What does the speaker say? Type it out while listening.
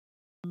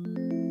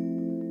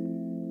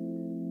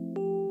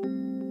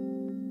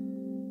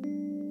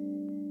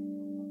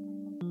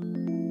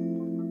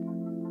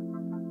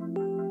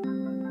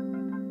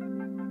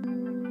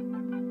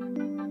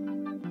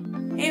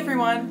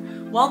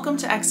everyone, welcome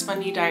to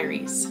Ex-Fundie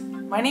Diaries.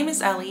 My name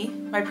is Elly,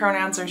 my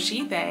pronouns are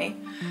she, they,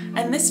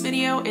 and this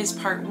video is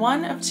part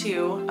 1 of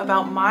 2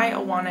 about my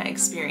AWANA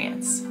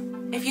experience.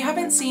 If you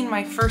haven't seen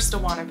my first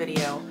AWANA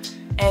video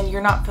and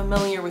you're not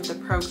familiar with the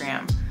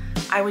program,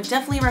 I would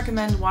definitely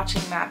recommend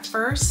watching that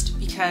first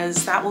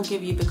because that will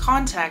give you the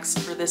context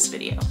for this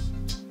video.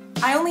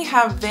 I only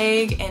have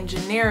vague and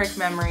generic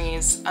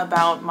memories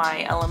about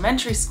my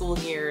elementary school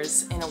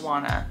years in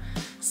AWANA,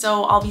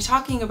 so I'll be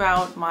talking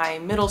about my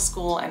middle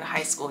school and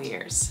high school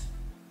years.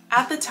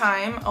 At the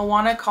time,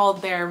 AWANA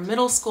called their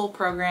middle school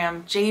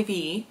program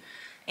JV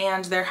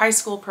and their high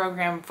school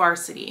program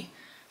Varsity,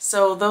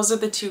 so those are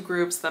the two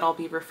groups that I'll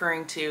be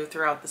referring to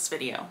throughout this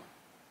video.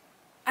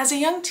 As a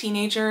young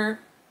teenager,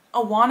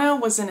 AWANA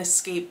was an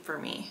escape for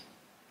me.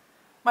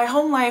 My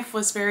home life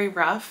was very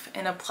rough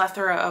in a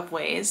plethora of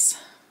ways.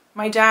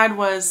 My dad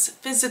was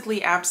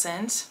physically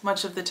absent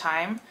much of the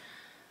time,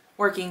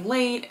 working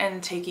late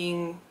and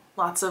taking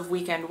lots of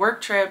weekend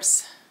work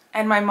trips,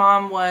 and my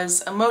mom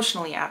was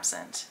emotionally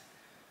absent,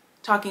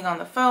 talking on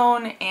the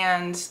phone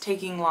and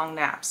taking long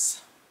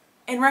naps.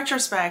 In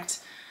retrospect,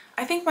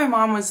 I think my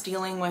mom was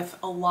dealing with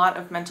a lot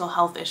of mental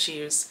health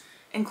issues,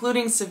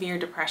 including severe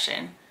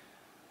depression,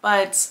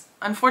 but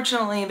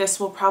unfortunately this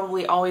will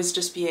probably always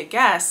just be a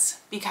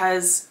guess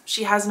because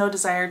she has no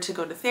desire to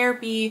go to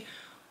therapy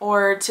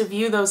or to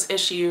view those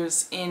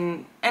issues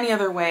in any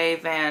other way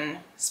than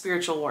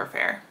spiritual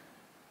warfare.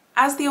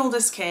 As the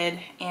oldest kid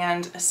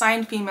and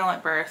assigned female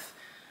at birth,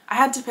 I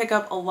had to pick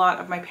up a lot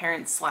of my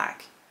parents'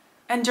 slack.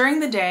 And during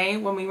the day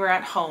when we were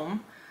at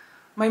home,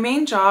 my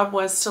main job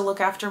was to look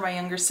after my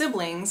younger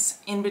siblings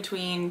in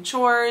between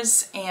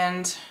chores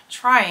and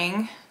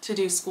trying to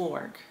do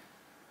schoolwork.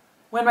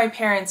 When my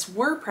parents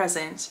were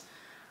present,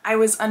 I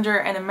was under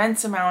an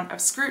immense amount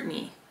of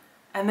scrutiny,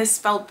 and this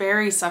felt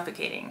very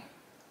suffocating.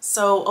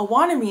 So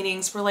AWANA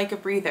meetings were like a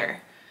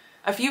breather.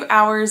 A few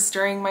hours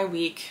during my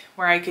week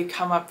where I could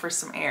come up for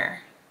some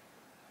air.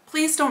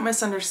 Please don't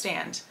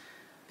misunderstand.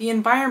 The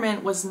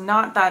environment was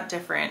not that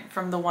different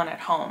from the one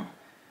at home.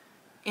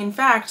 In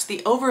fact,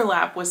 the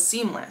overlap was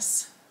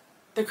seamless.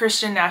 The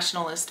Christian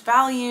nationalist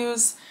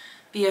values,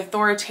 the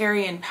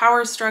authoritarian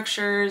power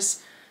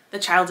structures, the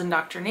child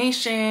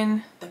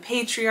indoctrination, the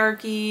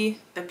patriarchy,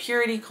 the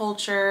purity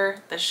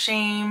culture, the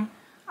shame,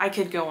 I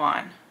could go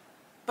on.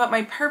 But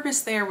my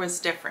purpose there was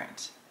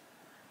different.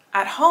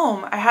 At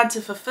home, I had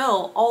to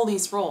fulfill all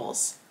these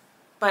roles,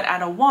 but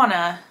at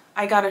AWANA,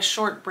 I got a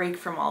short break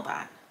from all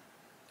that.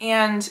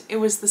 And it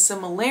was the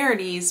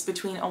similarities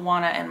between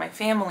AWANA and my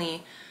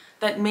family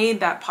that made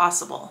that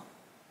possible.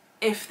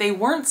 If they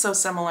weren't so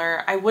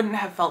similar, I wouldn't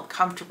have felt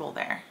comfortable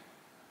there.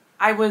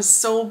 I was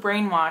so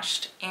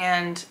brainwashed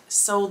and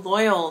so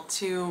loyal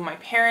to my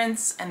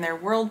parents and their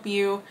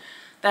worldview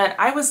that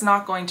I was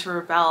not going to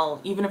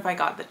rebel even if I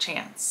got the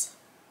chance.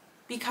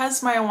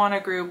 Because my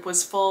AWANA group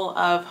was full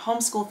of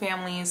homeschool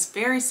families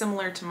very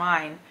similar to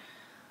mine,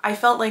 I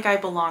felt like I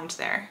belonged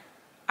there.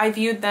 I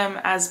viewed them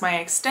as my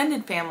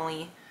extended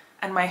family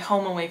and my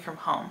home away from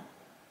home.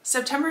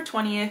 September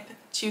 20th,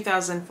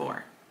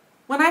 2004.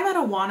 When I'm at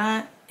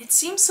AWANA, it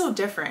seems so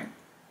different.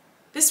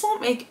 This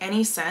won't make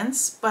any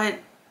sense, but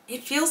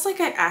it feels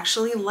like I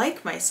actually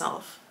like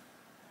myself.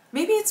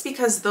 Maybe it's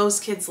because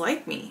those kids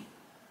like me.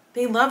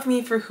 They love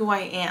me for who I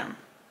am.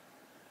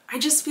 I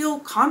just feel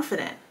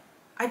confident.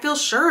 I feel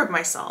sure of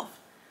myself.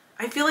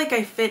 I feel like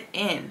I fit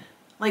in,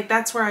 like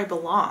that's where I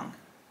belong.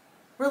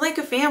 We're like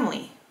a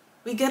family.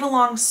 We get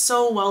along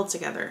so well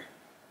together.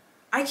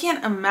 I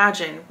can't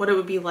imagine what it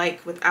would be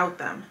like without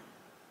them.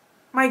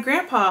 My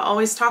grandpa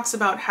always talks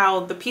about how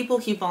the people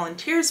he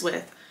volunteers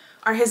with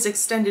are his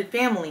extended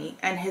family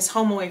and his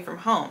home away from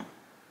home.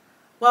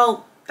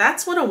 Well,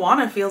 that's what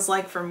AWANA feels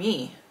like for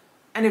me.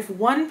 And if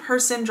one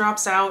person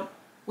drops out,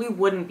 we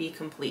wouldn't be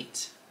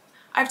complete.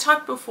 I've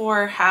talked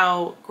before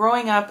how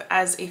growing up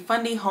as a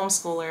Fundie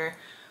homeschooler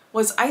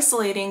was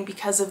isolating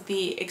because of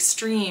the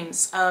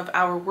extremes of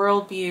our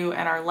worldview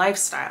and our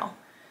lifestyle,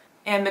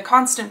 and the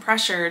constant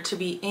pressure to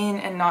be in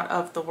and not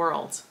of the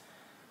world.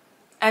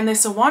 And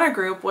this AWANA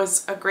group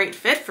was a great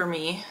fit for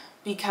me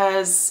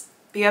because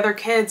the other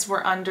kids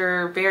were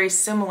under very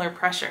similar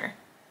pressure.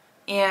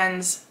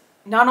 And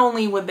not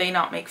only would they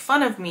not make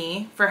fun of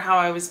me for how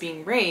I was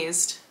being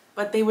raised,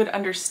 but they would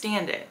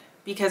understand it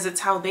because it's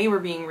how they were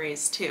being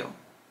raised too.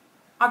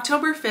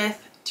 October 5th,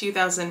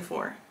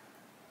 2004.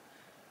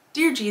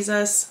 Dear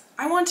Jesus,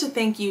 I want to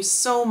thank you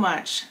so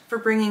much for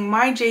bringing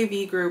my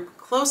JV group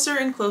closer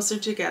and closer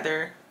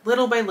together,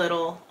 little by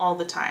little, all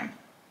the time.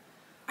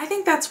 I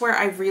think that's where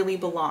I really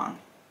belong.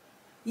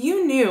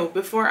 You knew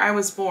before I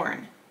was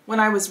born, when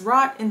I was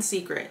wrought in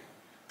secret,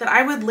 that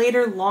I would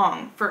later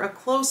long for a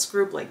close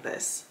group like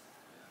this.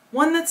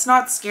 One that's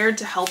not scared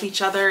to help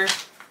each other,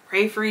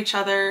 pray for each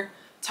other,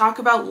 talk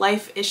about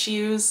life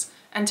issues,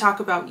 and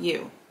talk about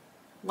you.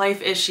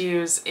 Life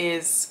issues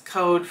is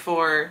code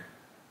for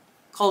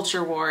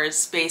culture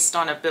wars based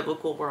on a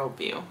biblical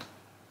worldview.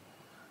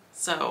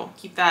 So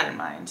keep that in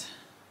mind.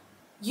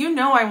 You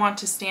know I want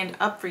to stand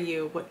up for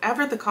you,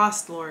 whatever the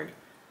cost, Lord.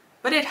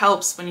 but it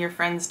helps when your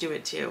friends do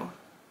it too.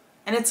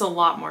 And it's a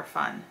lot more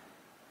fun.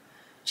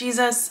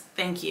 Jesus,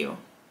 thank you.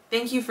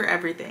 Thank you for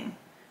everything.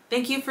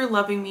 Thank you for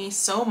loving me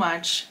so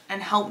much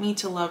and help me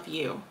to love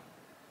you.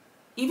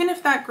 Even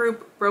if that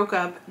group broke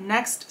up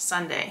next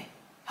Sunday,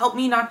 help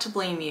me not to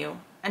blame you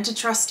and to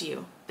trust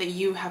you that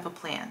you have a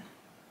plan.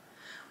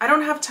 I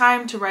don't have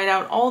time to write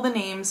out all the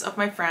names of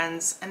my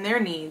friends and their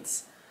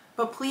needs,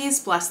 but please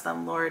bless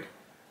them, Lord.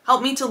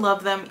 Help me to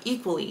love them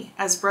equally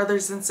as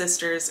brothers and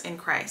sisters in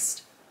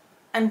Christ.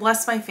 And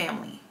bless my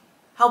family.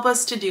 Help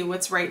us to do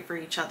what's right for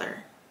each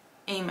other.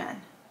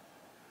 Amen.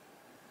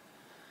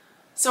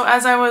 So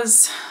as I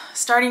was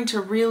starting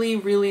to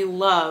really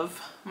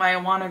love my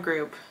AWANA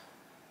group,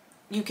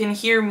 you can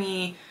hear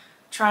me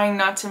trying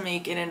not to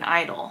make it an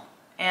idol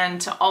and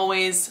to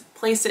always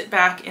place it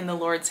back in the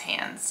Lord's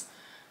hands.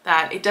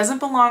 That it doesn't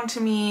belong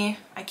to me,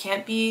 I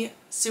can't be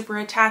super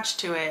attached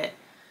to it,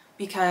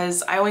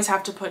 because I always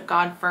have to put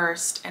God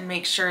first and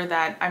make sure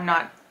that I'm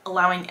not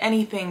allowing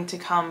anything to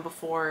come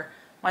before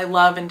my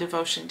love and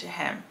devotion to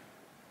Him.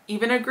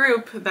 Even a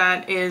group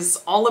that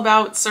is all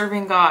about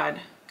serving God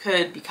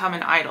could become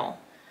an idol.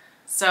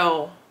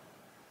 So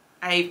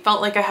I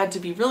felt like I had to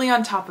be really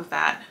on top of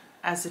that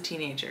as a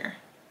teenager.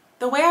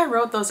 The way I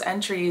wrote those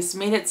entries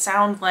made it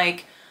sound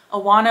like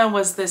AWANA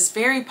was this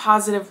very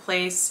positive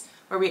place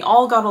where we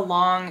all got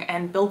along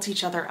and built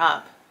each other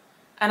up.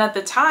 And at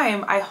the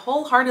time, I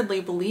wholeheartedly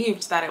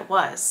believed that it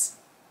was.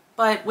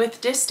 But with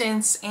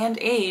distance and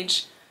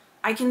age,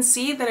 I can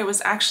see that it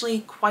was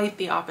actually quite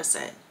the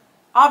opposite.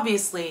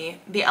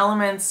 Obviously, the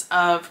elements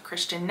of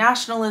Christian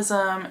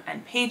nationalism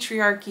and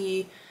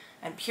patriarchy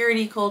and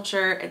purity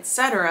culture,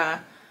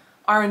 etc.,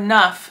 are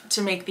enough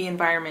to make the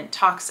environment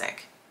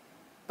toxic.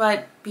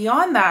 But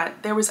beyond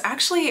that, there was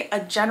actually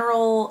a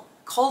general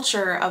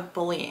culture of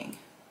bullying.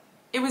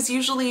 It was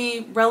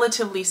usually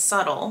relatively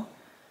subtle.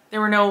 There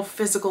were no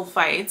physical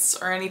fights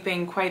or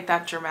anything quite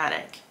that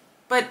dramatic.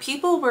 But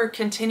people were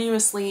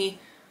continuously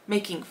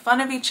making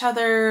fun of each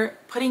other,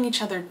 putting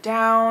each other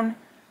down,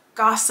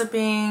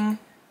 gossiping,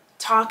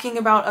 talking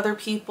about other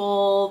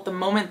people the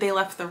moment they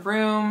left the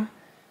room,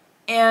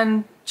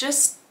 and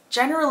just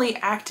generally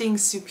acting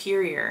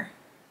superior,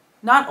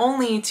 not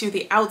only to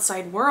the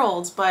outside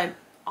world, but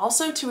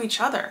also to each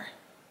other.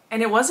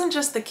 And it wasn't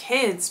just the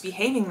kids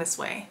behaving this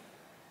way.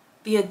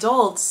 The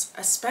adults,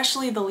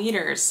 especially the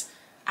leaders,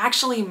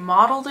 actually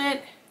modeled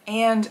it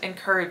and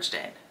encouraged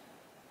it.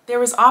 There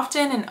was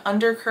often an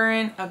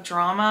undercurrent of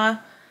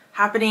drama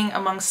happening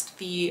amongst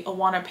the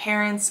AWANA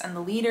parents and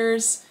the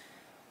leaders,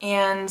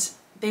 and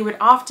they would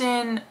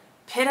often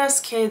pit us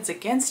kids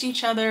against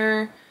each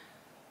other,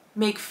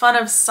 make fun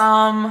of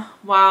some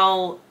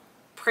while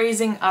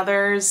praising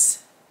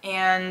others,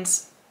 and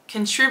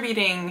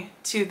contributing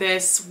to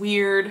this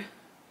weird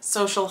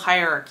social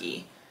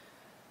hierarchy.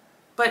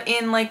 But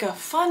in like a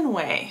fun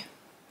way.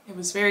 It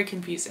was very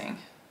confusing.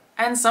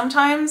 And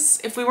sometimes,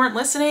 if we weren't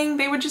listening,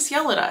 they would just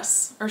yell at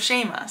us or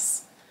shame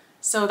us.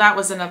 So that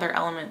was another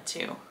element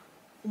too.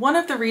 One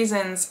of the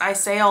reasons I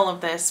say all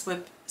of this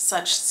with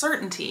such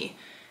certainty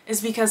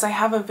is because I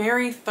have a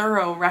very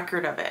thorough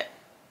record of it.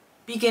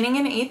 Beginning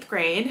in 8th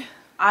grade,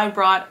 I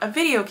brought a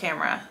video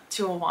camera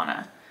to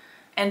AWANA,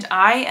 and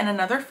I and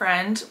another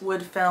friend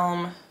would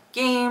film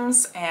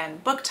games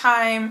and book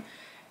time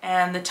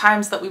and the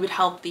times that we would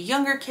help the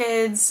younger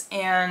kids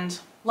and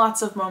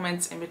lots of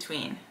moments in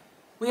between.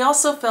 We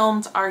also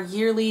filmed our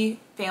yearly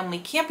family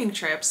camping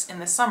trips in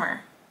the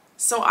summer.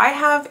 So I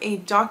have a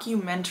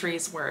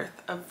documentary's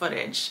worth of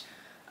footage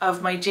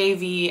of my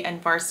JV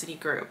and varsity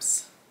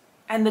groups.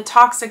 And the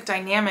toxic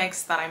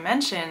dynamics that I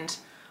mentioned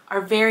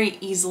are very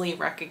easily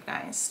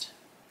recognized.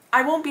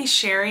 I won't be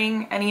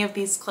sharing any of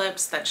these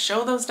clips that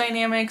show those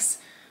dynamics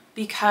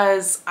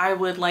because I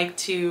would like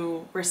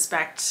to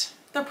respect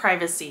the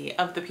privacy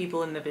of the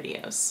people in the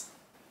videos.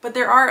 But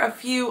there are a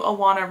few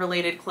AWANA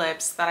related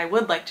clips that I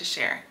would like to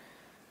share.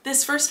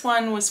 This first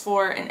one was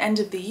for an end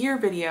of the year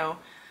video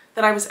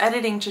that I was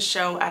editing to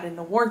show at an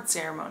award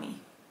ceremony.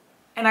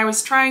 And I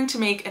was trying to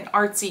make an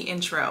artsy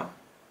intro.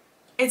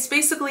 It's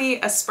basically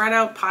a spread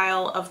out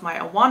pile of my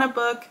AWANA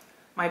book,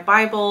 my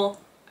Bible,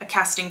 a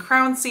Casting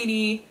Crown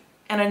CD,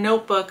 and a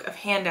notebook of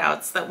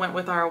handouts that went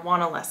with our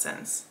AWANA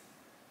lessons.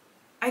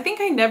 I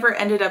think I never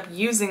ended up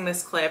using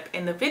this clip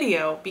in the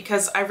video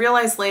because I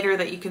realized later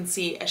that you can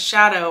see a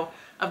shadow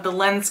of the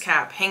lens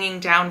cap hanging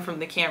down from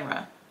the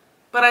camera.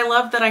 But I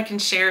love that I can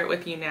share it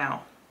with you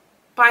now.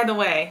 By the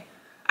way,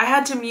 I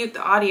had to mute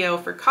the audio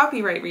for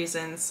copyright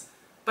reasons,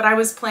 but I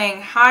was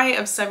playing High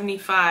of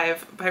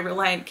 75 by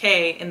Relient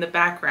K in the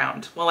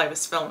background while I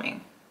was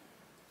filming.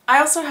 I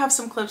also have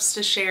some clips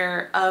to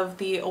share of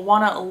the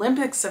AWANA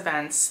Olympics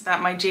events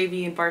that my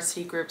JV and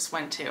varsity groups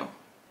went to.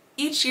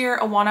 Each year,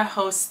 AWANA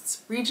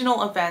hosts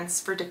regional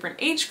events for different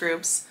age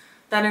groups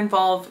that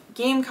involve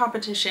game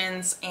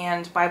competitions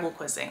and Bible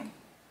quizzing.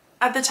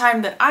 At the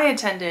time that I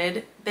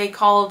attended, they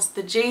called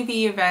the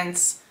JV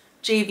events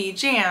JV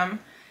Jam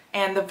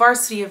and the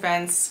varsity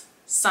events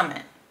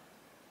Summit.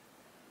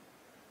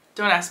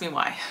 Don't ask me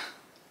why.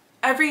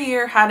 Every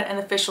year had an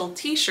official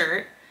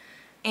t-shirt,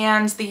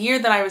 And the year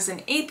that I was in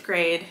 8th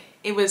grade,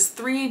 it was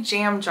 3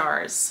 jam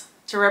jars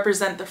to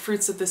represent the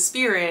fruits of the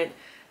Spirit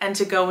and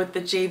to go with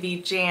the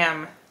JV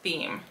Jam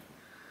theme.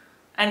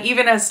 And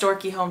even as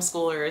dorky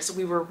homeschoolers,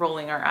 we were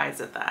rolling our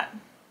eyes at that.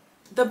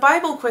 The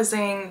Bible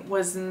quizzing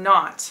was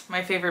not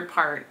my favorite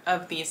part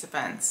of these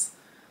events.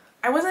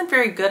 I wasn't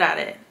very good at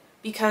it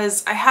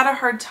because I had a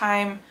hard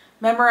time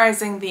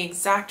memorizing the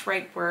exact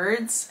right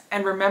words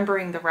and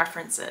remembering the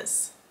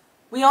references.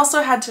 We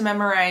also had to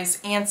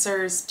memorize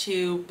answers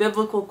to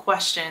biblical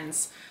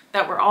questions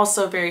that were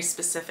also very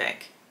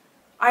specific.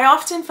 I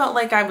often felt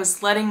like I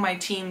was letting my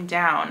team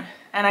down,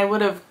 and I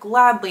would have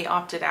gladly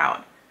opted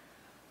out.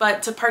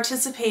 But to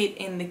participate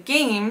in the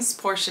games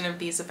portion of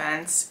these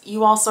events,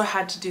 you also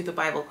had to do the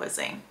Bible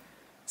quizzing.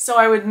 So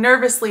I would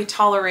nervously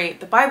tolerate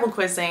the Bible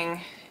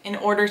quizzing in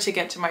order to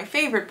get to my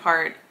favorite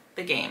part,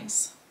 the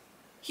games.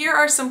 Here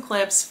are some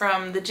clips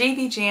from the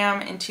JV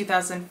Jam in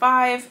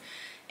 2005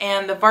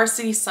 and the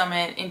Varsity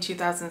Summit in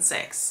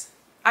 2006.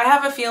 I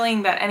have a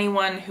feeling that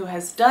anyone who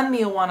has done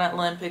the AWANA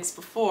Olympics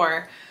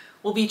before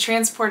will be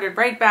transported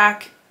right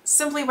back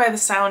simply by the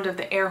sound of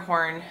the air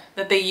horn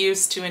that they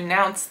used to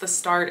announce the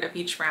start of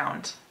each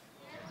round.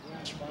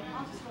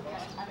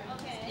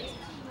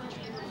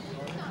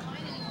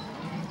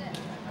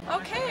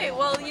 Okay,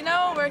 well, you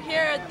know, we're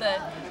here at the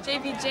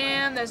JV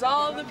Jam. There's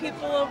all of the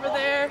people over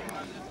there.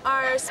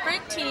 Our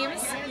sprint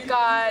teams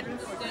got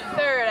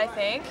 3rd, I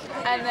think,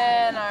 and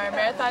then our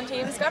marathon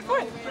teams got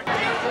 4th.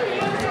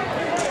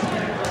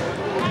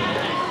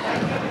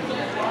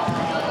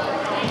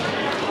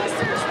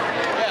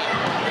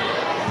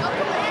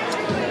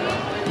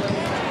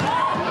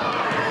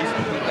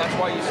 That's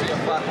why you see a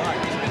flat line.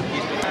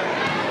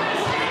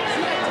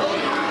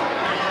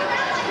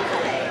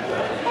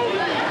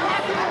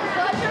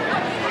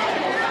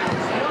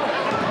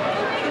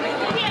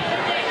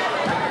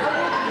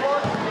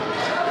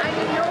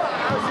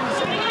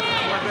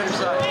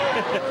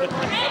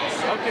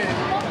 Okay,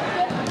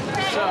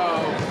 so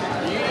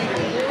you need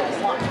to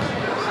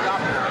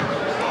stop it.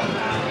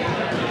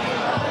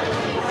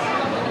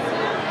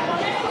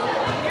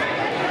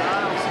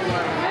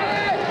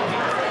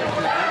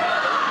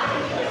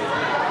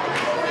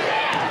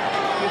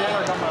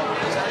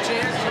 Is that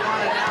chance you want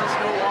to announce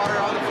no water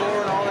on the floor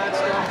and all that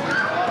stuff?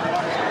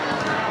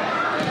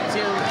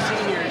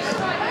 Seniors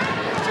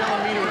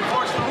telling me to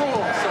enforce the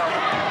rules, so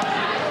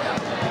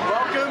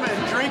welcome and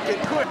drink it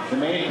quick. The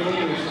main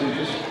thing is to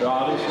just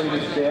obviously to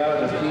stay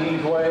out of the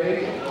team's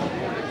way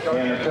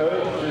and the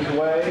coach's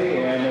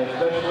way, and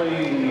especially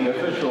the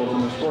officials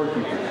and the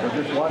scorekeepers. So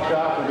just watch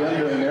out for them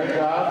doing their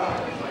job,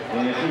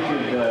 and if you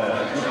could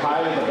just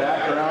hide in the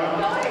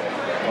background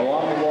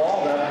along the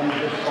wall, that would be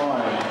just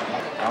fine.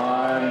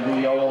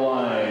 On the O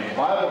line,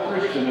 Bible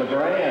Christian, the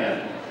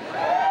brand.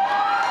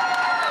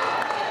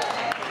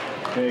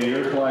 Okay,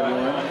 you're flag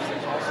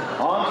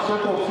 1. On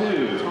circle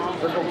 2.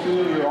 Circle 2,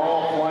 you're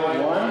all flag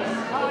 1.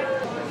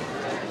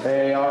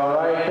 Hey, all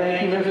right,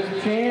 thank you,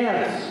 Mrs.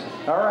 Chance.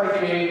 All right,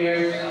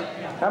 juniors.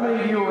 How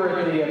many of you were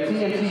at the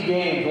TNT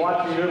games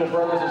watching your little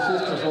brothers and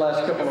sisters the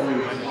last couple of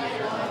weeks?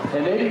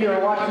 And maybe you're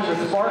watching the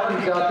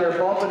Sparkies out there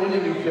bumping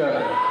into each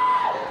other.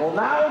 Well,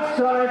 now it's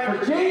time for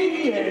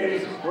JV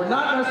games. We're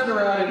not messing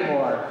around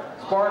anymore.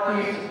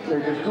 Sparkies,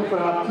 they're just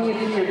goofing off.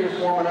 TNT are just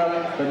warming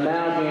up, but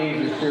now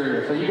games are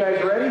serious. Are you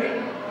guys ready?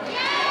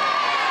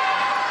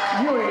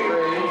 Yeah! You ain't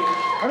ready.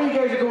 How many of you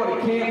guys are going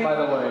to camp, by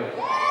the way?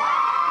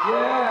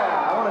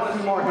 Yeah, I want to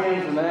see more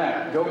hands than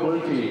that. Go blue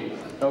team.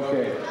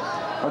 Okay,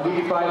 I'll give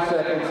you 5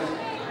 seconds.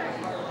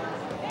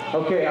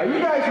 Okay, are you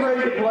guys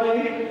ready to play?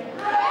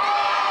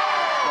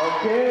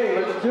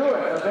 Okay, let's do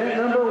it. Event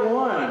number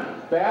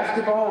 1,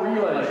 basketball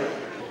relay.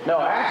 No,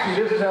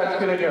 actually, this is how it's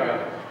going to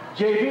go.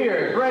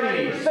 JVers,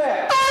 ready,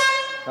 set.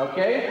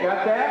 Okay,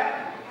 got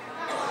that?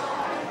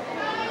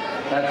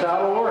 That's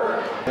how it'll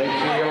work. Make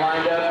sure you're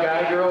lined up,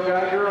 guy, girl,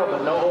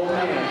 but no holding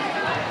hands.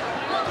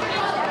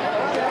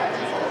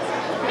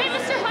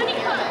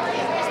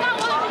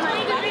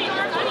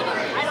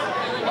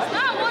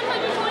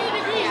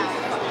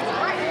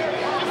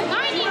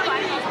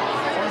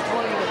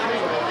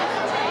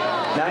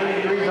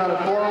 On a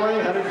 4-way,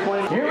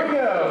 120. Here we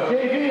go.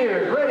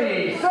 JVers,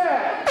 ready,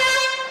 set.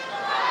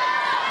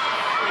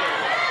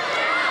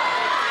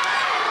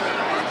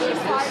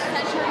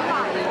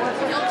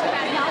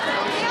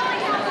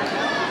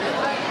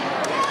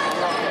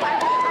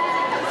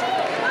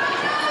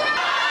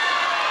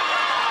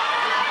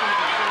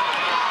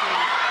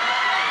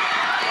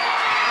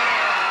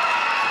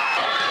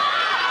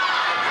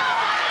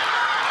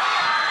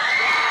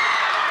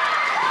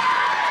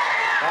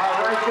 All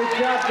right, good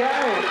job,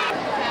 guys.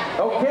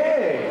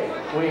 Okay,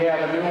 we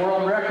have a new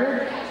world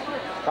record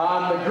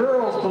on the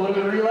girls'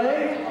 balloon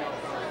relay.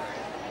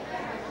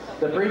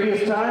 The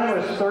previous time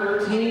was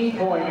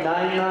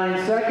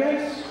 13.99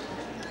 seconds.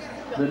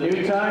 The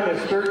new time is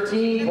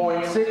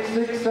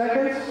 13.66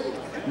 seconds.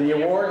 The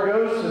award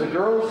goes to the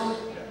girls'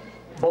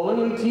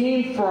 balloon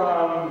team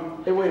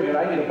from, hey, wait a minute,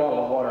 I need a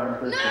bottle of water. I'm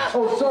thirsty.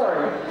 Oh,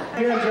 sorry.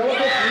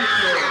 Exvangelical.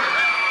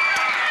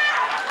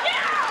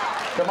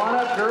 Come on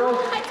up, girls.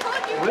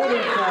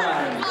 Ribbon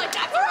time.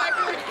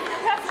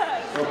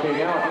 Okay,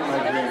 now I'll put my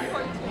drink.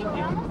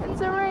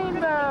 It's a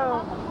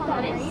rainbow.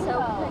 That is so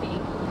pretty.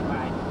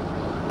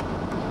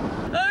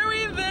 Are we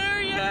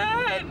there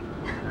yet?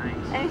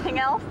 Anything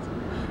else?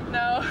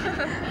 No.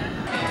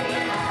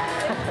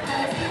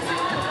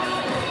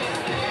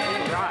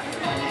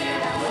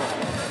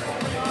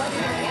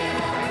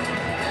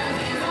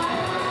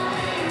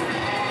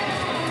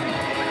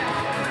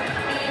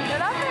 You're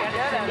not very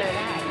good at it.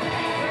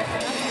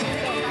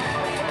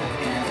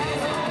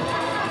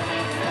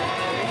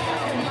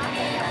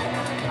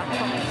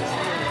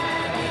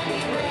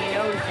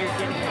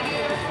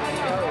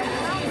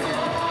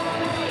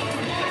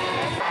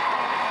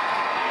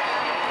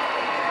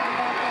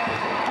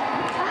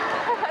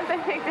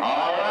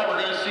 All right,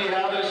 we're going to see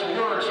how this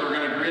works. We're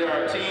going to greet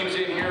our teams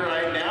in here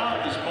right now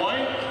at this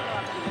point.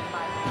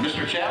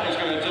 Mr. Chapman's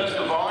going to adjust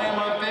the volume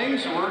on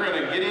things, so we're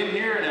going to get in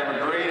here and have a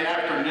great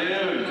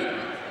afternoon.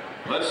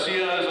 Let's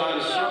see us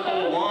on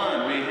Circle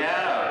 1. We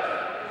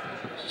have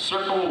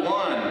Circle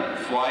 1,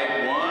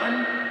 Flight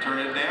 1. Turn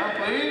it down,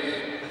 please.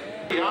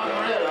 On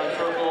red on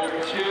Circle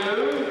 2.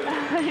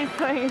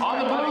 On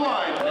the blue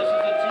line, this is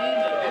the team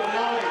that didn't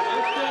know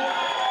existed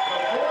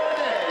before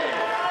today.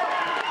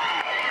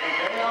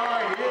 And they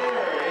are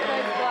here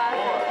in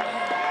force.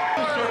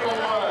 Circle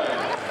 1.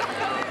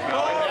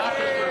 Going down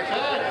to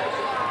protect.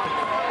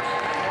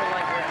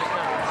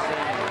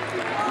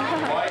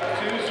 Flight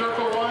 2,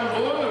 Circle 1,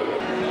 blue.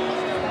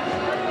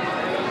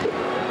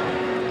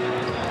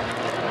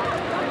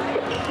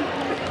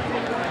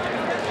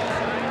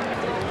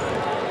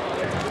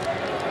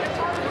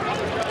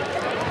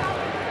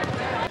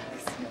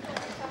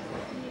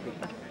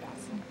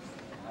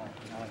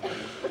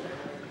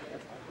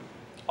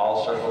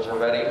 All circles are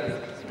ready.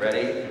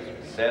 Ready,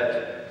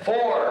 set, 4.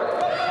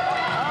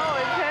 Oh,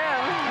 it's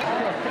him.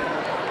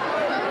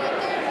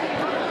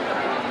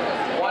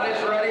 1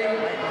 is ready.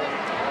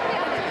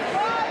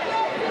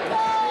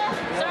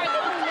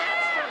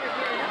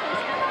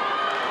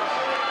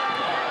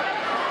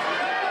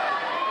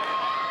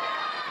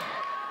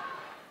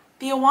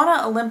 The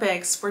AWANA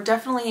Olympics were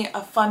definitely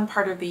a fun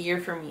part of the year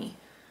for me,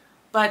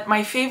 but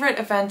my favorite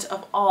event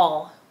of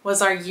all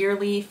was our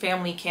yearly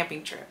family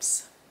camping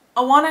trips.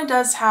 AWANA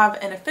does have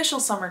an official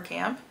summer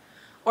camp,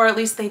 or at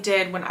least they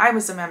did when I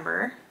was a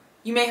member.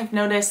 You may have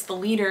noticed the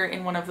leader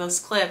in one of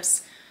those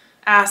clips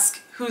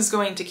ask who's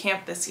going to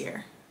camp this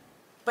year.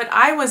 But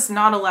I was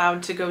not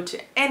allowed to go to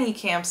any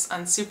camps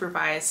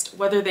unsupervised,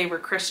 whether they were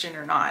Christian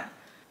or not.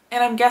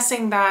 And I'm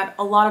guessing that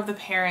a lot of the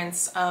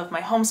parents of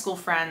my homeschool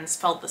friends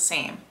felt the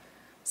same.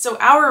 So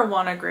our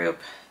AWANA group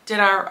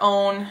did our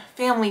own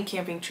family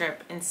camping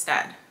trip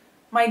instead.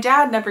 My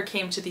dad never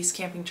came to these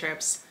camping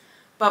trips,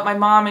 but my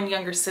mom and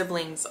younger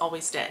siblings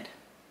always did.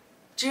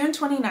 June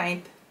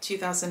 29th,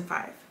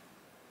 2005.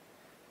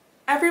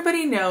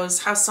 Everybody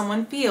knows how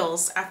someone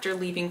feels after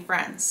leaving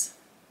friends.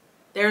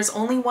 There's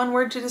only one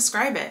word to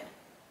describe it: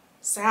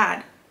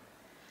 sad.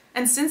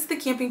 And since the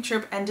camping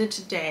trip ended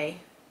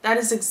today, that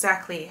is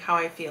exactly how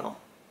I feel.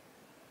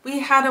 We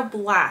had a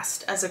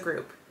blast as a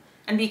group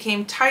and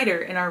became tighter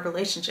in our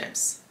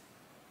relationships.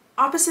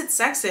 Opposite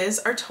sexes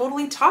are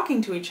totally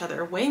talking to each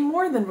other way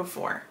more than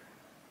before.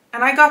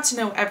 And I got to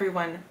know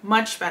everyone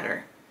much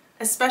better,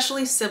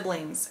 especially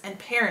siblings and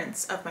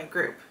parents of my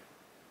group.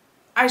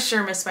 I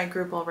sure miss my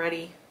group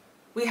already.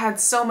 We had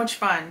so much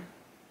fun.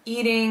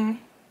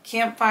 Eating,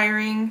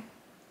 campfiring,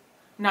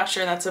 not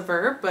sure that's a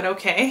verb, but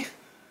okay.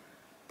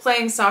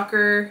 Playing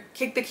soccer,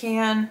 kick the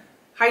can,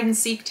 hide and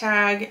seek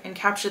tag and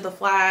capture the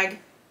flag,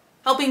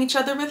 helping each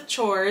other with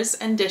chores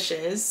and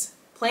dishes,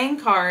 playing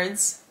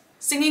cards,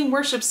 singing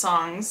worship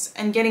songs,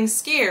 and getting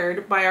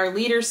scared by our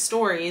leader's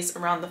stories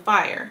around the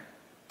fire.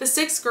 The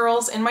 6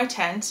 girls in my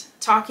tent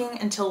talking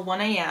until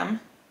 1 a.m.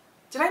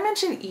 Did I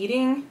mention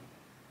eating?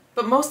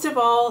 But most of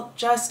all,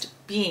 just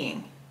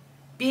being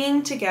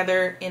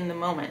together in the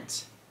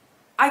moment.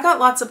 I got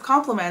lots of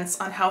compliments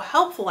on how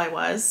helpful I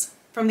was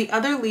from the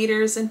other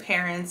leaders and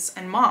parents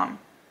and mom.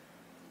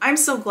 I'm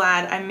so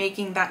glad I'm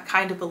making that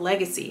kind of a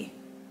legacy,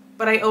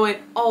 but I owe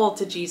it all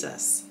to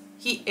Jesus.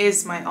 He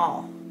is my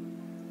all.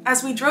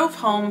 As we drove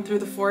home through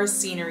the forest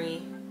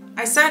scenery,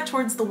 I sat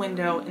towards the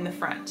window in the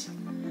front,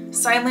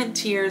 silent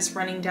tears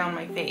running down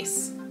my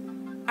face.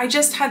 I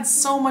just had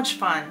so much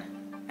fun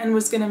and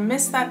was gonna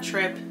miss that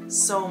trip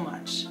so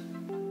much.